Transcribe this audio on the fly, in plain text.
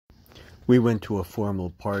We went to a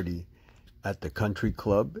formal party at the country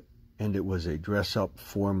club, and it was a dress-up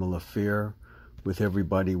formal affair with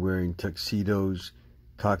everybody wearing tuxedos,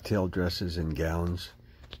 cocktail dresses, and gowns.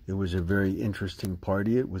 It was a very interesting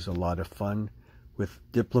party. It was a lot of fun with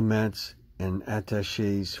diplomats and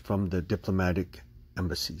attachés from the diplomatic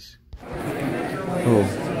embassies. Oh,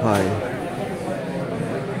 hi.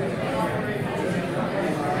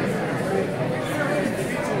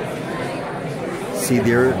 See,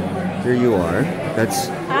 there you are. That's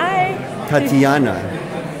Hi. Tatiana.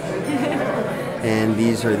 And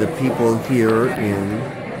these are the people here in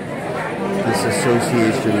this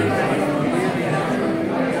association.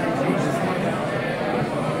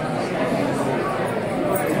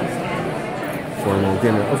 Formal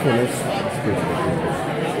dinner. Okay, let's go to the dinner.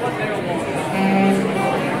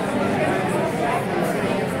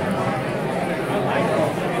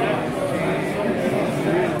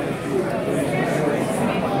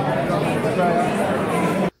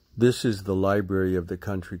 This is the library of the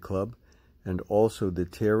country club, and also the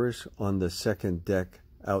terrace on the second deck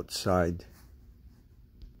outside.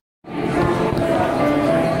 Oh,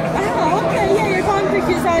 okay, yeah, you're going to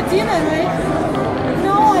his dinner, right?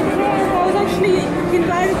 No, I didn't. I was actually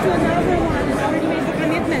invited to another one and already made the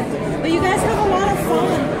commitment. But you guys have a lot of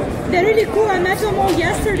fun. They're really cool. I met them all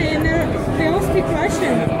yesterday and they all speak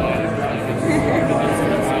Russian.